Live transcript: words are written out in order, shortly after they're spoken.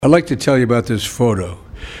I'd like to tell you about this photo.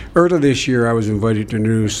 Earlier this year, I was invited to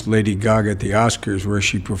introduce Lady Gaga at the Oscars, where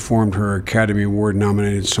she performed her Academy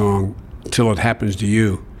Award-nominated song, Till It Happens to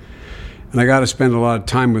You. And I got to spend a lot of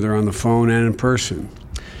time with her on the phone and in person.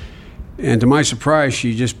 And to my surprise,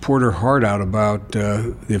 she just poured her heart out about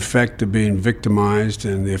the effect of being victimized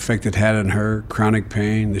and the effect it had on her, chronic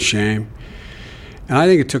pain, the shame. And I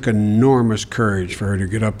think it took enormous courage for her to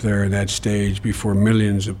get up there on that stage before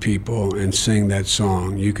millions of people and sing that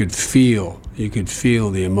song. You could feel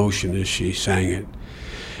the emotion as she sang it.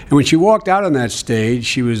 And when she walked out on that stage,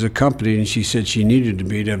 she was accompanied, and she said she needed to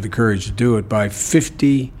be to have the courage to do it, by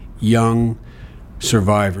 50 young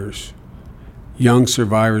survivors. Young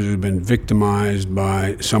survivors who had been victimized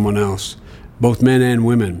by someone else, both men and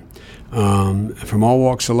women, from all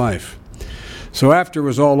walks of life. So after it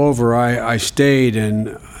was all over, I stayed,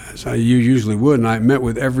 and as you usually would, and I met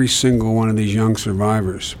with every single one of these young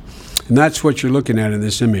survivors. And that's what you're looking at in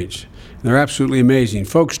this image. They're absolutely amazing.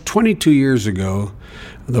 Folks, 22 years ago,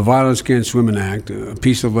 the Violence Against Women Act, a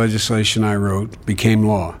piece of legislation I wrote, became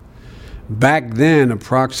law. Back then,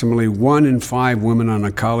 approximately 1 in 5 women on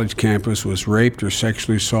a college campus was raped or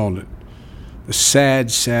sexually assaulted. The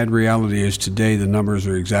sad reality is today the numbers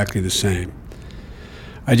are exactly the same.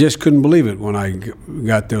 I just couldn't believe it when I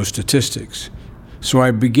got those statistics. So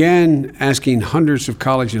I began asking hundreds of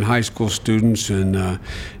college and high school students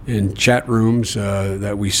in chat rooms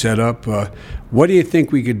that we set up, what do you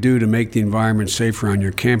think we could do to make the environment safer on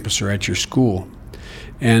your campus or at your school?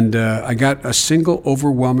 And I got a single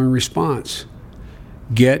overwhelming response.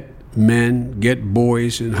 Get men, get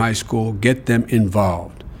boys in high school, get them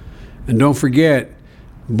involved. And don't forget,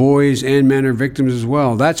 boys and men are victims as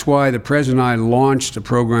well. That's why the President and I launched a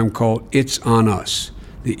program called It's On Us,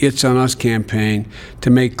 the It's On Us campaign, to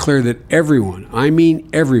make clear that everyone, I mean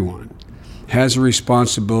everyone, has a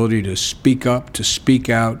responsibility to speak up, to speak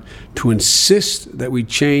out, to insist that we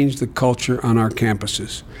change the culture on our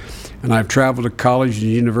campuses. And I've traveled to colleges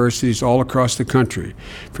and universities all across the country,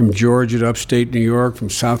 from Georgia to upstate New York, from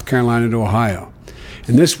South Carolina to Ohio.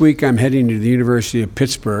 And this week I'm heading to the University of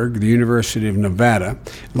Pittsburgh, the University of Nevada,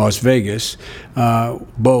 Las Vegas,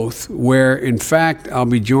 both, where in fact I'll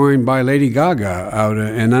be joined by Lady Gaga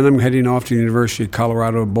and then I'm heading off to the University of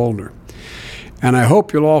Colorado Boulder. And I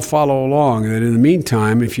hope you'll all follow along. That in the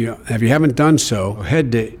meantime, if you haven't done so,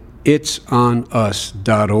 head to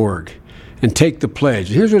itsonus.org and take the pledge.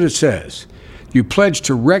 Here's what it says. You pledge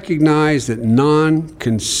to recognize that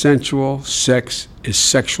non-consensual sex is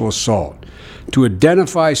sexual assault, to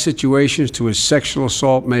identify situations to which sexual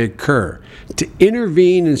assault may occur, to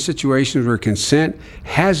intervene in situations where consent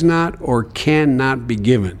has not or cannot be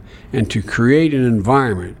given, and to create an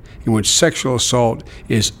environment in which sexual assault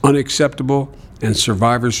is unacceptable and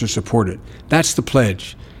survivors are supported. That's the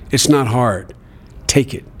pledge. It's not hard.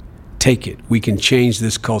 Take it. Take it. We can change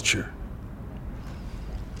this culture.